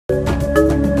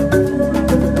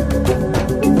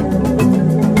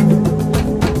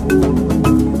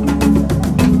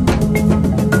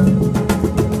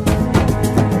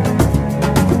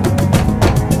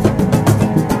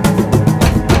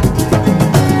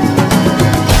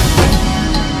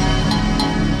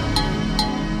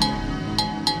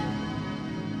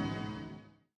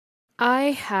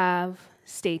I have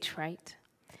stage fright.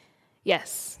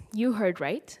 Yes, you heard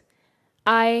right.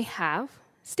 I have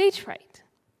stage fright.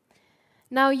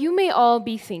 Now, you may all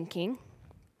be thinking,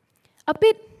 a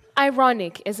bit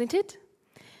ironic, isn't it?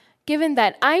 Given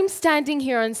that I'm standing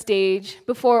here on stage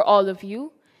before all of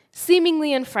you,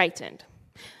 seemingly unfrightened,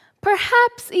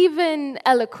 perhaps even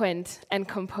eloquent and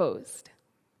composed.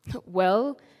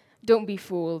 Well, don't be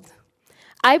fooled.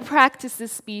 I practiced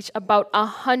this speech about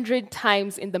 100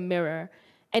 times in the mirror,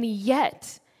 and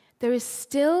yet there is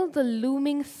still the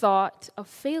looming thought of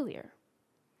failure.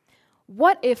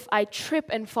 What if I trip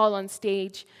and fall on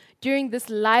stage during this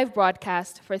live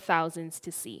broadcast for thousands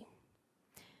to see?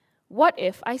 What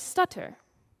if I stutter?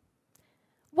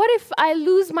 What if I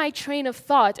lose my train of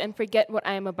thought and forget what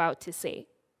I am about to say?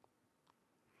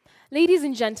 Ladies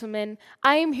and gentlemen,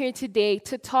 I am here today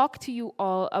to talk to you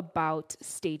all about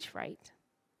stage fright.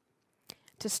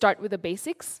 To start with the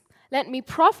basics, let me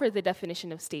proffer the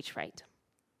definition of stage fright.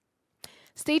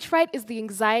 Stage fright is the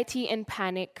anxiety and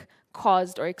panic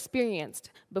caused or experienced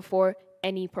before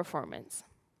any performance.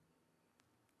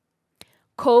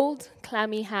 Cold,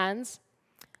 clammy hands,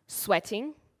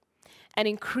 sweating, an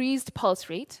increased pulse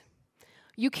rate.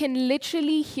 You can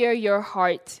literally hear your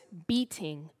heart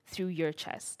beating through your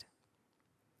chest.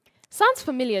 Sounds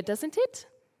familiar, doesn't it?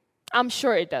 I'm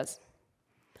sure it does.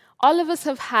 All of us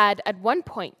have had at one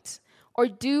point or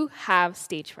do have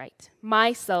stage fright,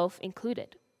 myself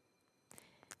included.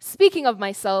 Speaking of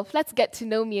myself, let's get to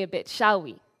know me a bit, shall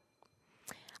we?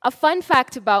 A fun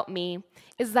fact about me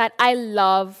is that I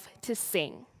love to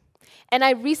sing. And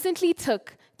I recently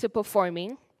took to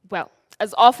performing, well,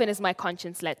 as often as my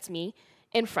conscience lets me,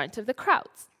 in front of the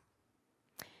crowds.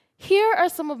 Here are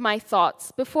some of my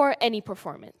thoughts before any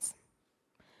performance.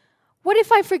 What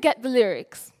if I forget the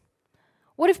lyrics?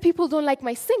 What if people don't like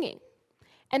my singing?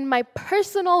 And my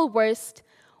personal worst,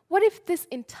 what if this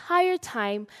entire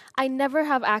time I never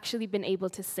have actually been able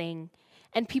to sing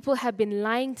and people have been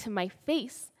lying to my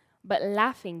face but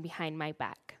laughing behind my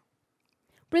back?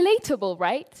 Relatable,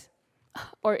 right?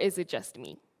 Or is it just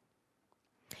me?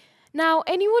 Now,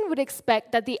 anyone would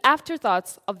expect that the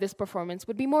afterthoughts of this performance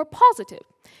would be more positive,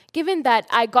 given that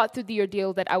I got through the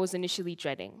ordeal that I was initially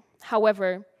dreading.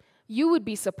 However, you would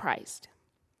be surprised.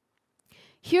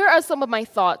 Here are some of my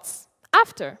thoughts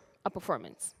after a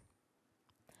performance.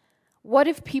 What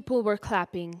if people were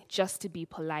clapping just to be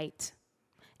polite?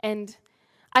 And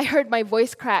I heard my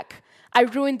voice crack. I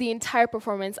ruined the entire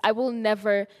performance. I will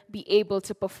never be able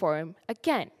to perform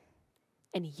again.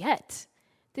 And yet,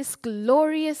 this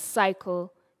glorious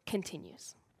cycle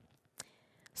continues.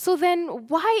 So then,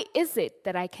 why is it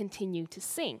that I continue to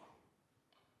sing?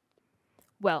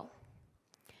 Well,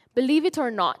 believe it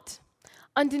or not,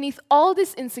 underneath all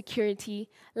this insecurity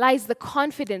lies the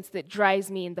confidence that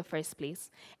drives me in the first place,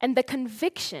 and the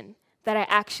conviction that I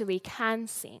actually can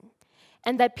sing,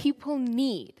 and that people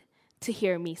need to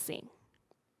hear me sing.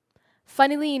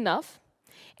 Funnily enough,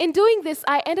 in doing this,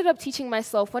 I ended up teaching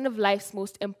myself one of life's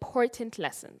most important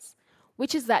lessons,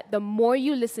 which is that the more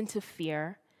you listen to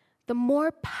fear, the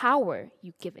more power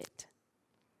you give it.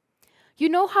 You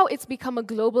know how it's become a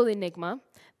global enigma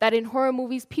that in horror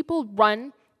movies people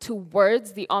run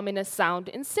towards the ominous sound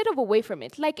instead of away from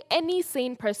it, like any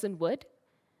sane person would?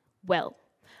 Well,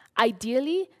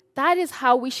 ideally, that is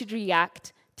how we should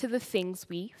react to the things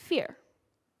we fear.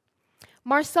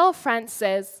 Marcel France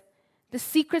says, "The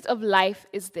secret of life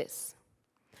is this: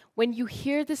 when you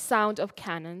hear the sound of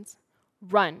cannons,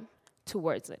 run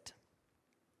towards it."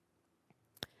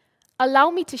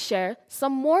 Allow me to share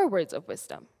some more words of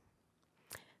wisdom.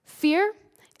 Fear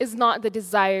is not the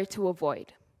desire to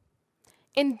avoid.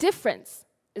 Indifference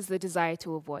is the desire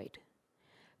to avoid.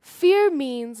 Fear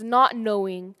means not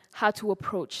knowing how to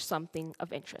approach something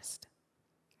of interest.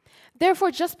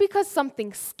 Therefore, just because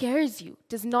something scares you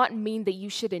does not mean that you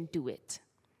shouldn't do it.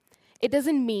 It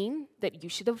doesn't mean that you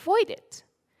should avoid it.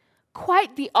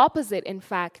 Quite the opposite, in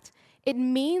fact. It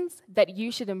means that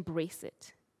you should embrace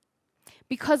it.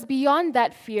 Because beyond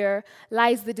that fear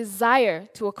lies the desire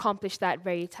to accomplish that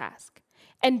very task.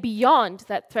 And beyond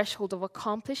that threshold of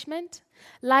accomplishment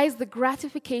lies the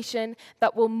gratification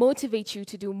that will motivate you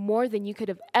to do more than you could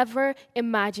have ever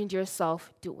imagined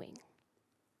yourself doing.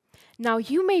 Now,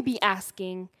 you may be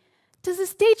asking, does the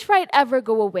stage fright ever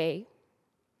go away?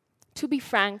 To be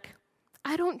frank,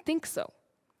 I don't think so.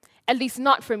 At least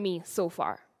not for me so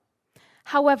far.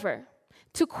 However,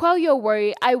 to quell your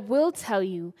worry, I will tell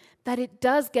you that it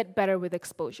does get better with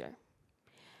exposure.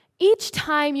 Each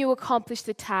time you accomplish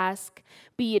the task,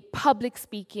 be it public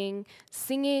speaking,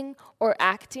 singing, or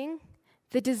acting,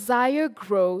 the desire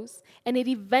grows and it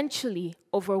eventually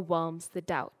overwhelms the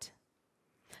doubt.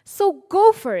 So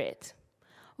go for it.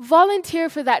 Volunteer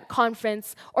for that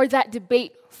conference or that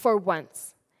debate for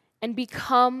once and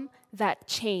become that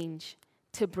change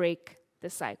to break the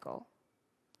cycle.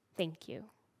 Thank you.